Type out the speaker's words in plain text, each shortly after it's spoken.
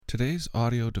Today's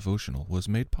audio devotional was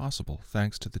made possible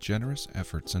thanks to the generous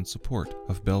efforts and support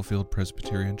of Bellefield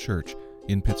Presbyterian Church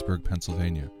in Pittsburgh,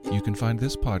 Pennsylvania. You can find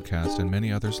this podcast and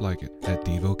many others like it at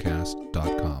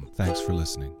Devocast.com. Thanks for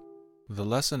listening. The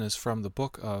lesson is from the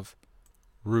book of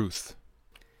Ruth.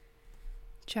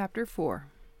 Chapter 4.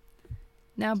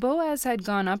 Now Boaz had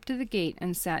gone up to the gate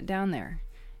and sat down there.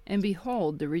 And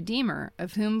behold, the Redeemer,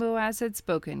 of whom Boaz had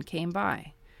spoken, came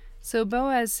by. So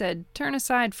Boaz said, "Turn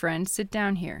aside, friend, sit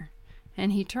down here."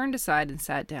 And he turned aside and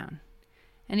sat down.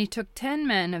 And he took 10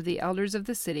 men of the elders of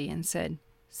the city and said,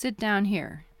 "Sit down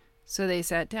here." So they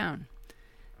sat down.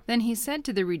 Then he said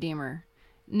to the Redeemer,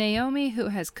 "Naomi, who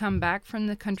has come back from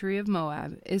the country of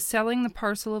Moab, is selling the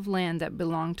parcel of land that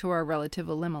belonged to our relative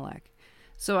Elimelech.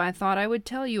 So I thought I would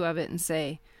tell you of it and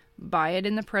say, buy it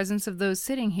in the presence of those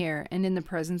sitting here and in the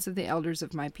presence of the elders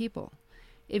of my people.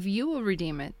 If you will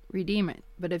redeem it, redeem it.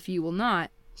 But if you will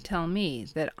not, tell me,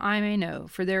 that I may know,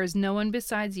 for there is no one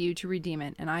besides you to redeem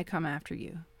it, and I come after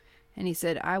you." And he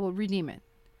said, "I will redeem it."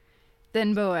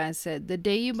 Then Boaz said, "The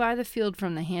day you buy the field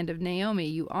from the hand of Naomi,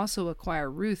 you also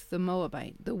acquire Ruth the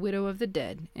Moabite, the widow of the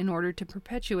dead, in order to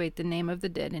perpetuate the name of the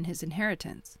dead in his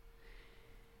inheritance."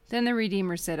 Then the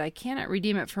Redeemer said, "I cannot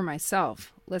redeem it for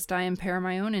myself, lest I impair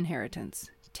my own inheritance.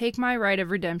 Take my right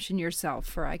of redemption yourself,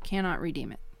 for I cannot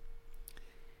redeem it."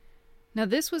 Now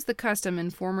this was the custom in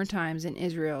former times in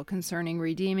Israel concerning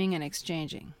redeeming and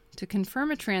exchanging. To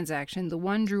confirm a transaction, the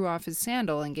one drew off his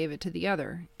sandal and gave it to the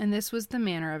other, and this was the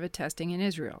manner of attesting in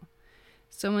Israel.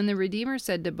 So when the Redeemer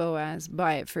said to Boaz,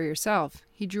 "Buy it for yourself,"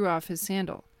 he drew off his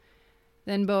sandal.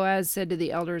 Then Boaz said to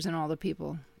the elders and all the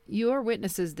people, "You are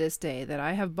witnesses this day that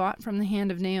I have bought from the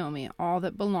hand of Naomi all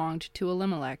that belonged to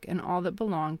Elimelech and all that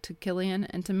belonged to Chilion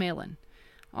and to Mahlon.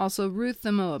 Also Ruth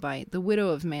the Moabite, the widow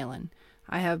of Mahlon,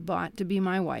 I have bought to be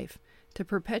my wife, to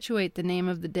perpetuate the name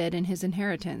of the dead in his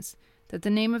inheritance, that the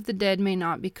name of the dead may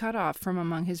not be cut off from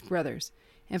among his brothers,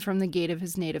 and from the gate of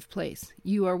his native place.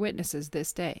 You are witnesses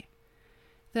this day."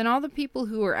 Then all the people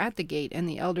who were at the gate and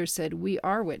the elders said, "We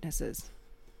are witnesses."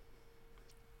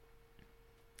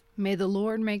 May the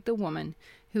Lord make the woman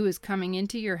who is coming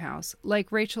into your house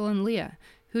like Rachel and Leah,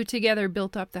 who together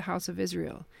built up the house of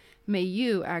Israel. May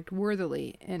you act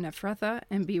worthily in Ephrathah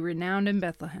and be renowned in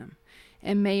Bethlehem.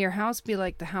 And may your house be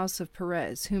like the house of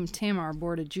Perez, whom Tamar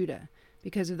bore to Judah,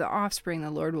 because of the offspring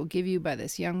the Lord will give you by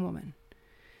this young woman.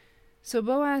 So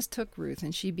Boaz took Ruth,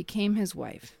 and she became his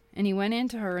wife. And he went in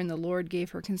to her, and the Lord gave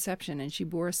her conception, and she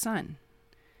bore a son.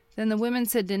 Then the women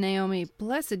said to Naomi,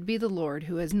 "Blessed be the Lord,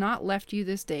 who has not left you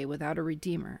this day without a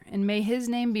redeemer, and may his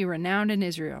name be renowned in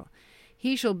Israel.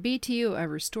 He shall be to you a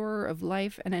restorer of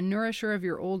life and a nourisher of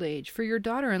your old age, for your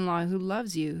daughter-in-law who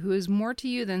loves you, who is more to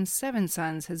you than 7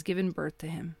 sons, has given birth to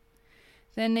him."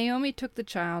 Then Naomi took the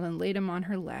child and laid him on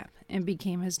her lap, and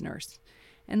became his nurse.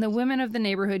 And the women of the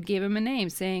neighborhood gave him a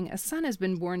name, saying, "A son has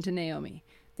been born to Naomi."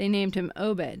 They named him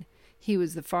Obed. He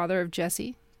was the father of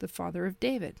Jesse, the father of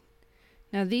David.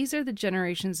 Now these are the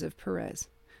generations of Perez.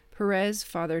 Perez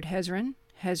fathered Hezron.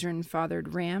 Hezron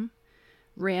fathered Ram.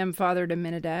 Ram fathered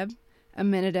Amminadab.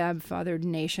 Amminadab fathered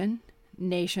Nahshon.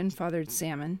 Nahshon fathered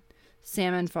Salmon.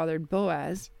 Salmon fathered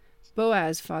Boaz.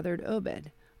 Boaz fathered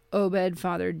Obed. Obed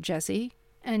fathered Jesse.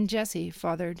 And Jesse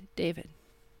fathered David.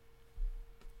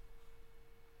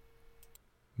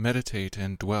 Meditate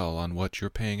and dwell on what you're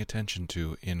paying attention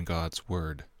to in God's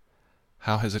Word.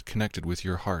 How has it connected with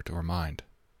your heart or mind?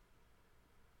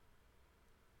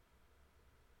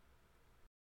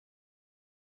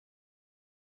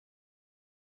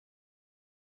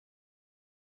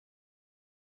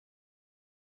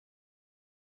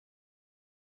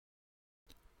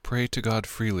 Pray to God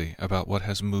freely about what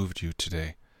has moved you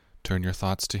today. Turn your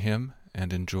thoughts to Him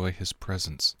and enjoy His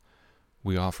presence.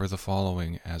 We offer the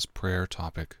following as prayer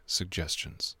topic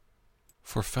suggestions.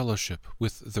 For fellowship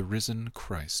with the risen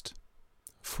Christ.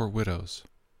 For widows.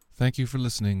 Thank you for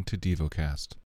listening to Devocast.